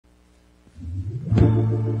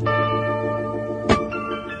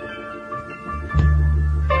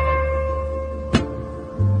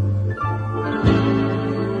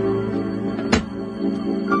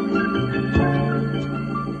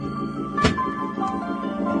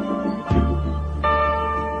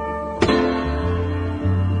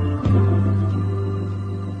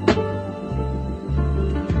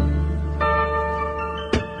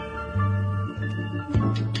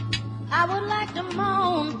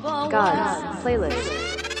God's playlist.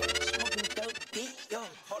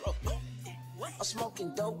 I'm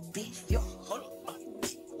smoking dope, beef, yo, hold up.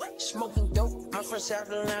 Smoking dope, I'm from South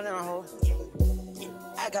Carolina, ho.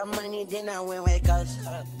 I got money, then I went with cuz.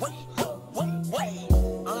 What?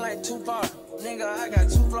 I'm like Tupac, nigga, I got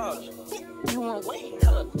 2 flaws. You want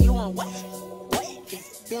what? You want what?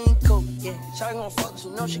 Being cool, yeah. Shawty gon' fuck, she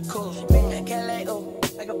know she cool. Bring that Cadillac, oh.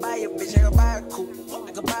 I can buy your bitch, I can buy a coupe.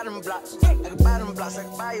 I can buy them blocks, I can buy them blocks, I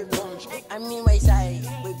can buy your goons. I mean, Wayside,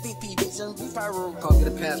 with BP, bitch, and beef I roll. Call get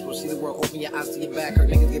a passport, see the world, open your eyes to your back. Her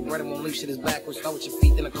niggas get bread and won't leave shit is backwards. Start with your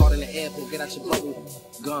feet, then a card in the air, but get out your bubble.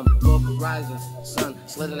 Gum, book, horizon, sun,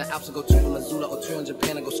 slid in the Alps and go to Missoula or tour in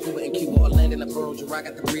Japan and go scuba in Cuba or land in the Pearl Jura.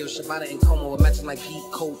 Got the Rio, Shabata and Como, matching like heat,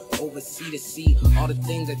 cold, over sea to sea. All the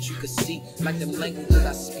things that you could see, like them languages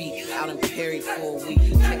I speak. Out in Perry for a week,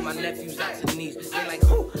 take my nephews out to Nice. They like,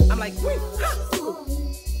 who? I'm like, wait.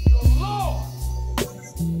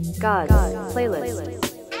 God's playlist.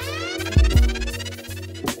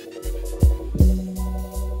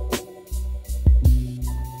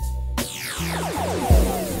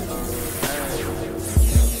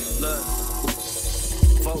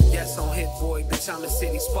 Yes, on Hit Boy, bitch, I'm the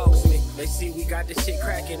city spokesman. They see we got this shit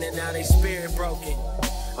cracking and now they spirit broken.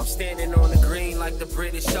 I'm standing on the green like the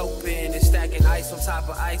British Open and stacking ice on top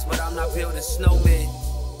of ice, but I'm not building snowmen.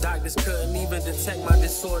 Doctors couldn't even detect my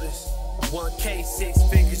disorders. 1K, 6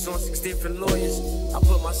 figures on 6 different lawyers. I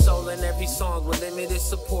put my soul in every song with limited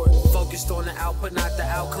support. Focused on the output, not the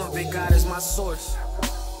outcome. Big God is my source.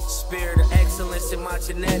 Spirit of excellence in my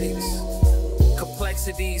genetics.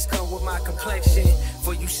 Complexities come with my complexion.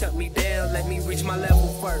 For you shut me down, let me reach my level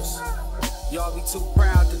first. Y'all be too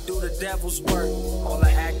proud to do the devil's work. All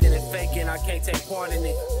the acting and faking, I can't take part in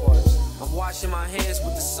it. I'm washing my hands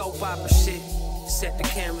with the soap opera shit. Set the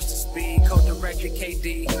cameras to speed, co-directed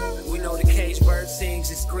KD. We know the cage bird sings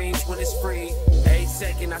and screams when it's free. Every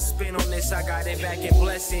second I spin on this, I got it back in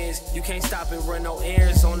blessings. You can't stop and run no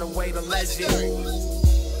errands on the way to legend.